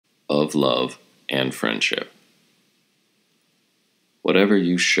of love and friendship. Whatever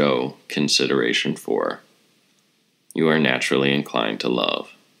you show consideration for, you are naturally inclined to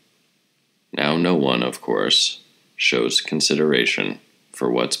love. Now, no one, of course, shows consideration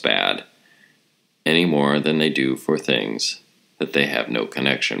for what's bad any more than they do for things that they have no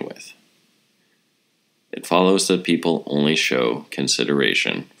connection with. It follows that people only show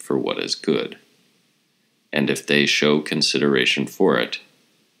consideration for what is good, and if they show consideration for it,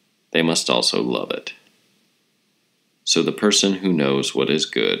 they must also love it. So the person who knows what is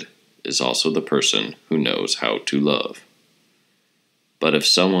good is also the person who knows how to love. But if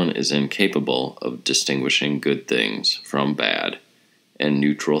someone is incapable of distinguishing good things from bad and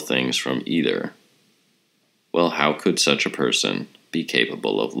neutral things from either, well, how could such a person be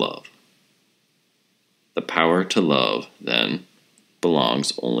capable of love? The power to love, then,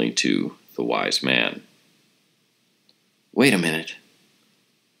 belongs only to the wise man. Wait a minute,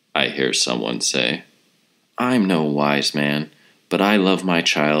 I hear someone say. I'm no wise man, but I love my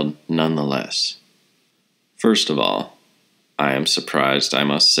child nonetheless. First of all, I am surprised, I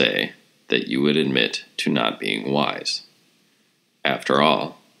must say, that you would admit to not being wise. After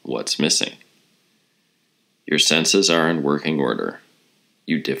all, what's missing? Your senses are in working order.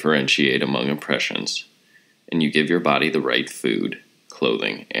 You differentiate among impressions, and you give your body the right food,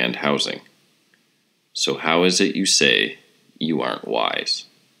 clothing, and housing. So how is it you say you aren't wise?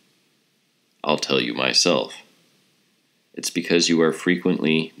 I'll tell you myself. It's because you are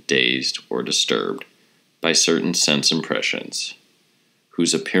frequently dazed or disturbed by certain sense impressions,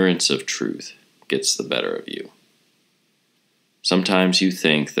 whose appearance of truth gets the better of you. Sometimes you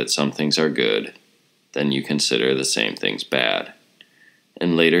think that some things are good, then you consider the same things bad,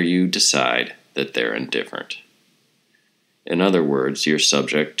 and later you decide that they're indifferent. In other words, you're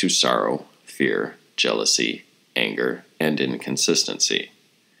subject to sorrow, fear, jealousy, anger, and inconsistency.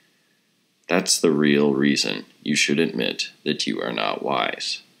 That's the real reason you should admit that you are not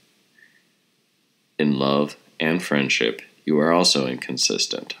wise. In love and friendship, you are also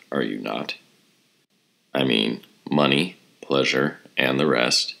inconsistent, are you not? I mean, money, pleasure, and the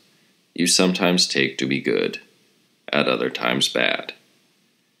rest, you sometimes take to be good, at other times bad.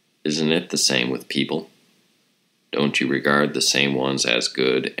 Isn't it the same with people? Don't you regard the same ones as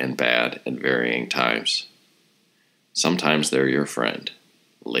good and bad at varying times? Sometimes they're your friend,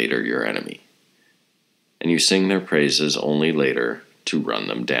 later your enemy, and you sing their praises only later to run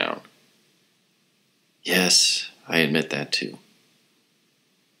them down. Yes, I admit that too.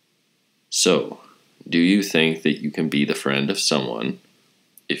 So, do you think that you can be the friend of someone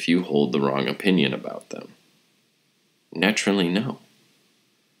if you hold the wrong opinion about them? Naturally, no.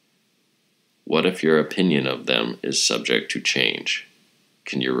 What if your opinion of them is subject to change?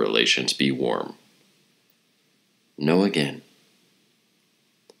 Can your relations be warm? No again.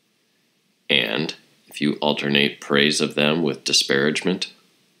 And if you alternate praise of them with disparagement?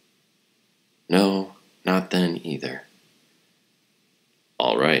 No, not then either.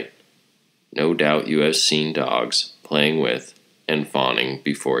 All right. No doubt you have seen dogs playing with and fawning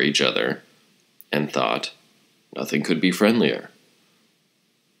before each other and thought, nothing could be friendlier.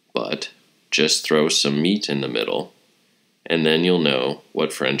 But just throw some meat in the middle, and then you'll know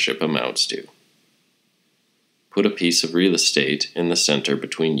what friendship amounts to. Put a piece of real estate in the center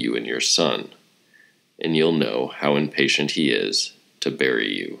between you and your son, and you'll know how impatient he is to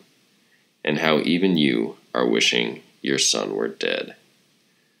bury you, and how even you are wishing your son were dead.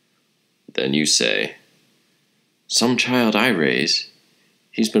 Then you say, some child I raise,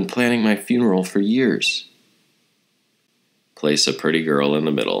 he's been planning my funeral for years. Place a pretty girl in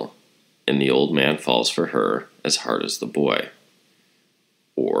the middle, and the old man falls for her as hard as the boy.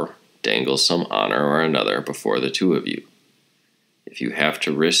 Or dangle some honor or another before the two of you. If you have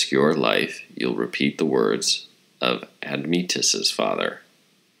to risk your life, you'll repeat the words of Admetus's father.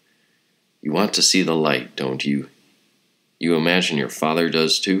 You want to see the light, don't you? You imagine your father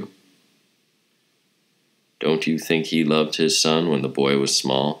does too? Don't you think he loved his son when the boy was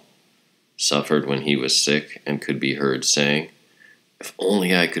small, suffered when he was sick, and could be heard saying, if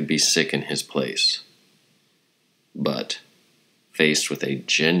only I could be sick in his place? But, faced with a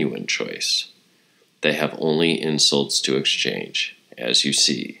genuine choice, they have only insults to exchange, as you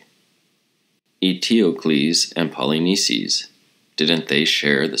see. Eteocles and Polynices, didn't they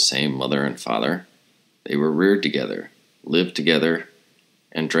share the same mother and father? They were reared together, lived together,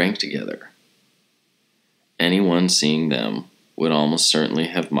 and drank together. Anyone seeing them would almost certainly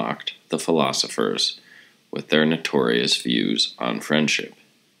have mocked the philosophers with their notorious views on friendship.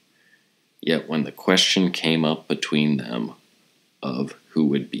 Yet when the question came up between them of who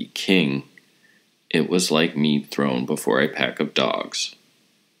would be king, it was like meat thrown before a pack of dogs.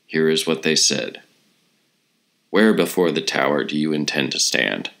 here is what they said. Where before the tower do you intend to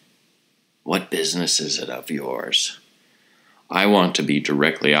stand? What business is it of yours? I want to be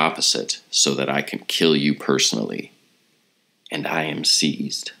directly opposite so that I can kill you personally. And I am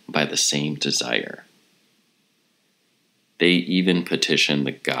seized by the same desire. They even petition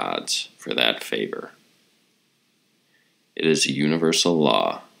the gods for that favor. It is a universal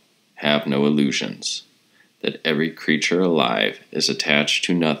law, have no illusions, that every creature alive is attached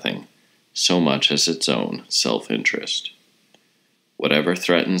to nothing so much as its own self-interest. Whatever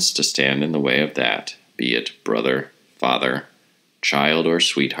threatens to stand in the way of that, be it brother, father, child, or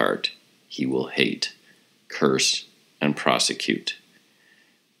sweetheart, he will hate, curse, and prosecute,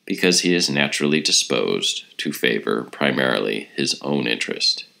 because he is naturally disposed to favor primarily his own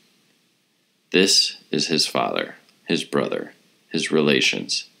interest. This is his father, his brother, his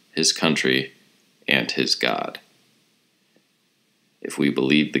relations, his country, and his God. If we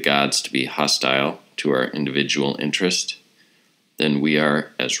believe the gods to be hostile to our individual interest, then we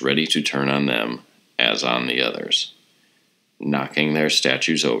are as ready to turn on them as on the others, knocking their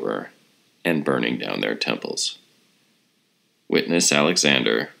statues over and burning down their temples. Witness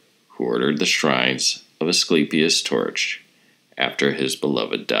Alexander, who ordered the shrines of Asclepius torched after his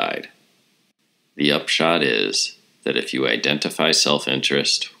beloved died. The upshot is that if you identify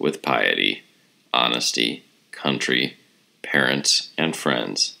self-interest with piety, honesty, country, parents, and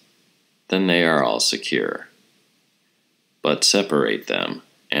friends, then they are all secure. But separate them,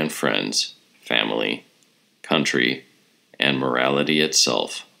 and friends, family, country, and morality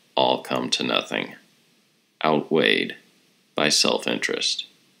itself all come to nothing, outweighed by self-interest.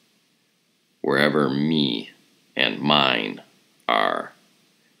 Wherever me and mine are,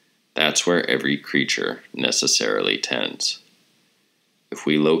 that's where every creature necessarily tends. If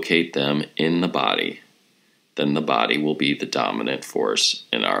we locate them in the body, then the body will be the dominant force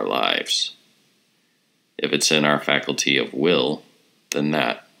in our lives. If it's in our faculty of will, then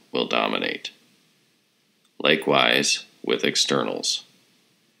that will dominate. Likewise with externals.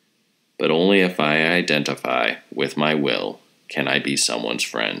 But only if I identify with my will can I be someone's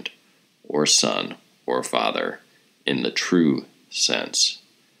friend, or son, or father, in the true sense,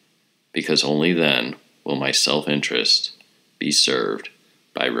 because only then will my self-interest be served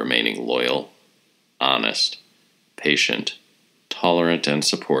by remaining loyal, honest, patient, tolerant, and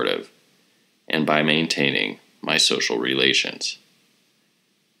supportive, and by maintaining my social relations.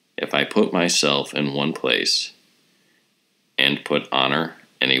 If I put myself in one place and put honor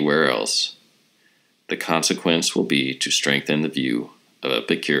anywhere else, the consequence will be to strengthen the view of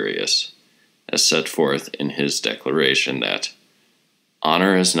Epicurus, as set forth in his declaration that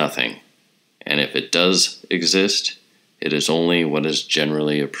honor is nothing, and if it does exist, it is only what is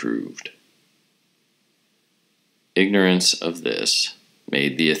generally approved. Ignorance of this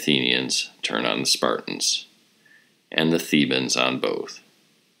made the Athenians turn on the Spartans, and the Thebans on both,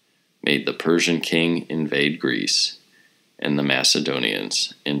 made the Persian king invade Greece, and the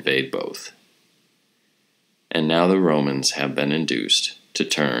Macedonians invade both. And now the Romans have been induced to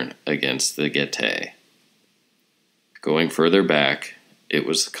turn against the Getae. Going further back, it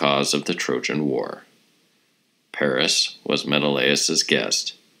was the cause of the Trojan War. Paris was Menelaus's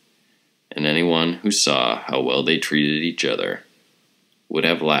guest, and anyone who saw how well they treated each other would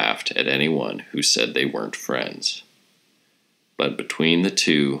have laughed at anyone who said they weren't friends. But between the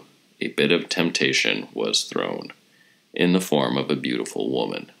two, a bit of temptation was thrown, in the form of a beautiful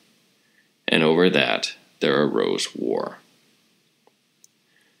woman, and over that there arose war.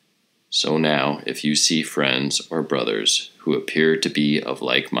 So now, if you see friends or brothers who appear to be of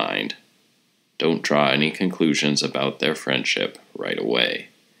like mind, don't draw any conclusions about their friendship right away,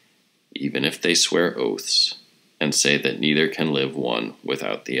 even if they swear oaths and say that neither can live one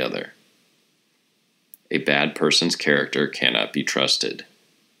without the other. A bad person's character cannot be trusted.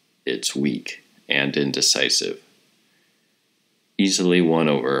 It's weak and indecisive, easily won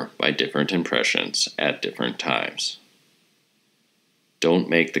over by different impressions at different times. Don't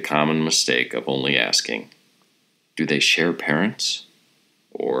make the common mistake of only asking, do they share parents?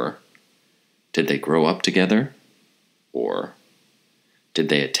 Or, did they grow up together? Or, did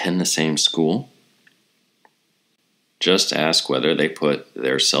they attend the same school? Just ask whether they put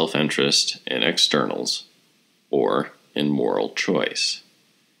their self-interest in externals or in moral choice.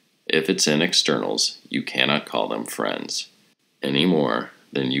 If it's in externals, you cannot call them friends, any more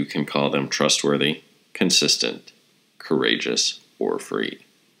than you can call them trustworthy, consistent, courageous, or free.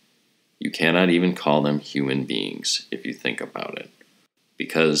 You cannot even call them human beings if you think about it,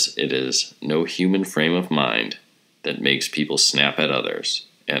 because it is no human frame of mind that makes people snap at others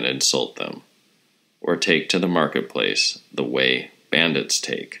and insult them, or take to the marketplace the way bandits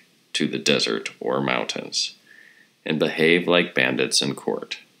take to the desert or mountains, and behave like bandits in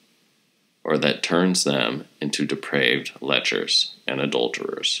court, or that turns them into depraved lechers and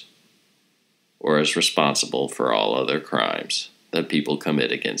adulterers, or is responsible for all other crimes that people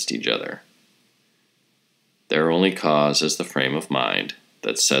commit against each other. Their only cause is the frame of mind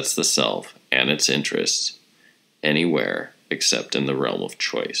that sets the self and its interests anywhere except in the realm of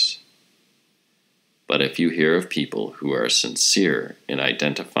choice. But if you hear of people who are sincere in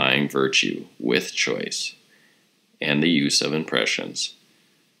identifying virtue with choice and the use of impressions,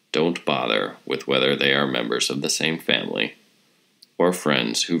 don't bother with whether they are members of the same family or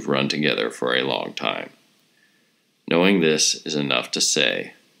friends who've run together for a long time. Knowing this is enough to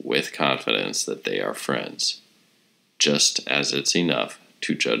say with confidence that they are friends, just as it's enough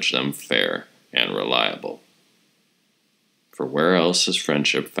to judge them fair and reliable. For where else is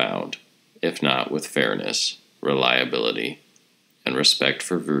friendship found, if not with fairness, reliability, and respect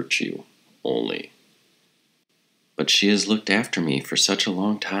for virtue only? But she has looked after me for such a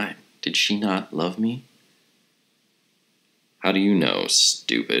long time. Did she not love me? How do you know,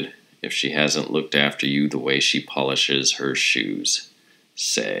 stupid, if she hasn't looked after you the way she polishes her shoes,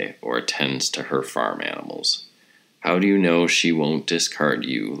 say, or attends to her farm animals? How do you know she won't discard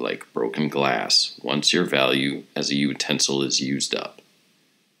you like broken glass once your value as a utensil is used up?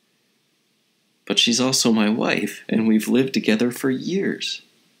 But she's also my wife, and we've lived together for years.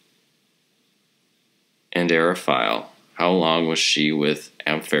 And Eriphyle, how long was she with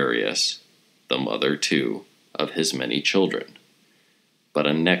Ampharius, the mother, too, of his many children? But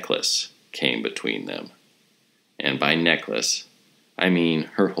a necklace came between them. And by necklace, I mean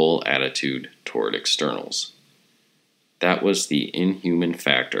her whole attitude toward externals. That was the inhuman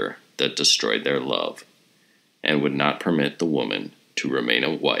factor that destroyed their love, and would not permit the woman to remain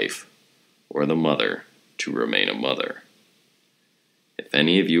a wife, or the mother to remain a mother. If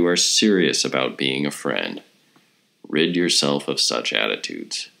any of you are serious about being a friend, rid yourself of such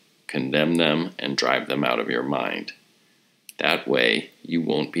attitudes, condemn them, and drive them out of your mind. That way, you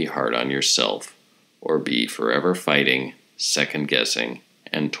won't be hard on yourself, or be forever fighting, second-guessing,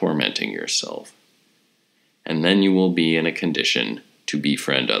 and tormenting yourself. And then you will be in a condition to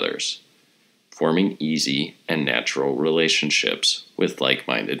befriend others, forming easy and natural relationships with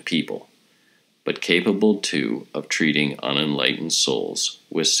like-minded people, but capable, too, of treating unenlightened souls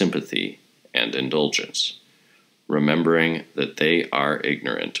with sympathy and indulgence, remembering that they are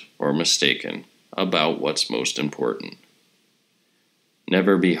ignorant or mistaken about what's most important.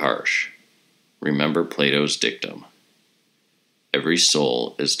 Never be harsh. Remember Plato's dictum. Every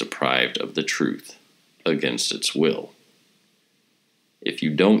soul is deprived of the truth against its will. If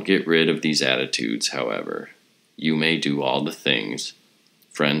you don't get rid of these attitudes, however, you may do all the things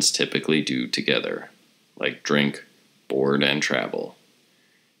friends typically do together, like drink, board, and travel.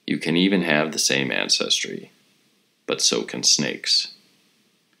 You can even have the same ancestry, but so can snakes.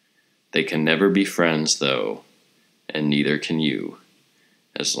 They can never be friends, though, and neither can you,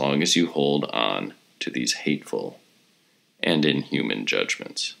 as long as you hold on to these hateful and inhuman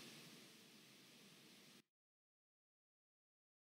judgments.